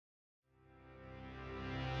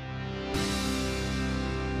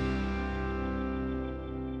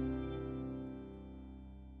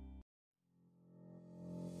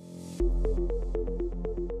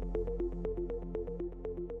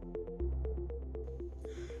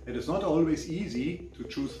It is not always easy to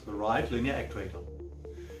choose the right linear actuator.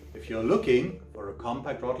 If you are looking for a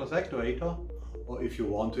compact rodless actuator, or if you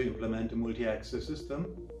want to implement a multi-axis system,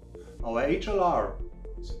 our HLR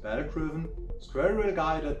is a belt-driven, square-wheel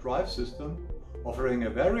guided drive system offering a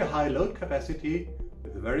very high load capacity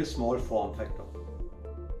with a very small form factor.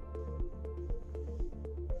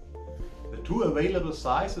 The two available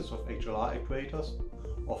sizes of HLR actuators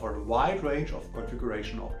offer a wide range of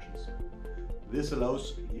configuration options. This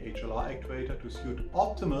allows the HLR actuator to suit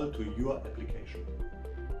optimal to your application.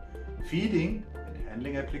 Feeding and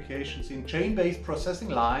handling applications in chain-based processing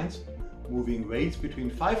lines, moving weights between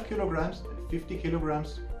 5 kilograms and 50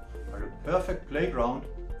 kilograms, are a perfect playground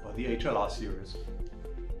for the HLR series.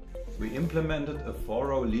 We implemented a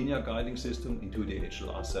 4-row linear guiding system into the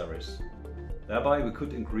HLR series. Thereby we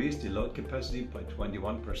could increase the load capacity by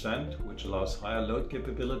 21%, which allows higher load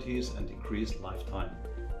capabilities and increased lifetime.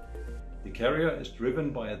 The carrier is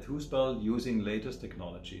driven by a two-spell using latest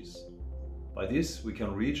technologies. By this we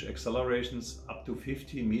can reach accelerations up to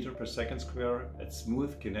 50 meters per second square at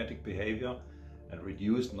smooth kinetic behavior and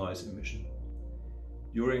reduced noise emission.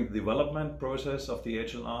 During the development process of the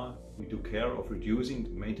HLR, we took care of reducing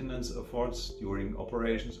maintenance efforts during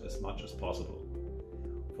operations as much as possible.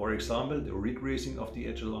 For example, the regreasing of the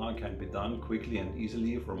HLR can be done quickly and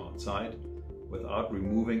easily from outside without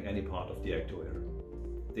removing any part of the actuator.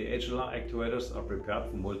 The HLR actuators are prepared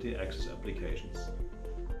for multi-axis applications.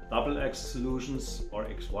 Double-axis solutions or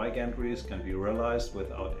XY gantries can be realized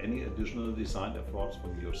without any additional design efforts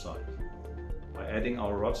from your side. By adding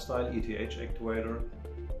our rod-style ETH actuator,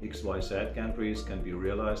 XYZ gantries can be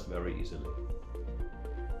realized very easily.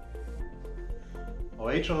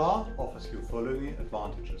 Our HLR offers you following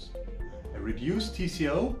advantages: a reduced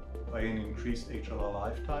TCO by an increased HLR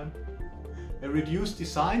lifetime, a reduced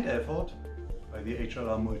design effort by the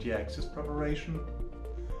HLR multi-axis preparation,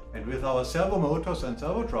 and with our servo motors and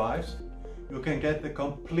servo drives, you can get the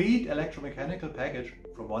complete electromechanical package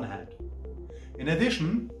from one hand. In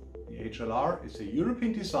addition, the HLR is a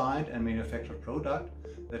European designed and manufactured product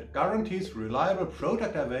that guarantees reliable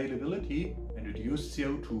product availability and reduced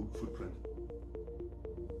CO2 footprint.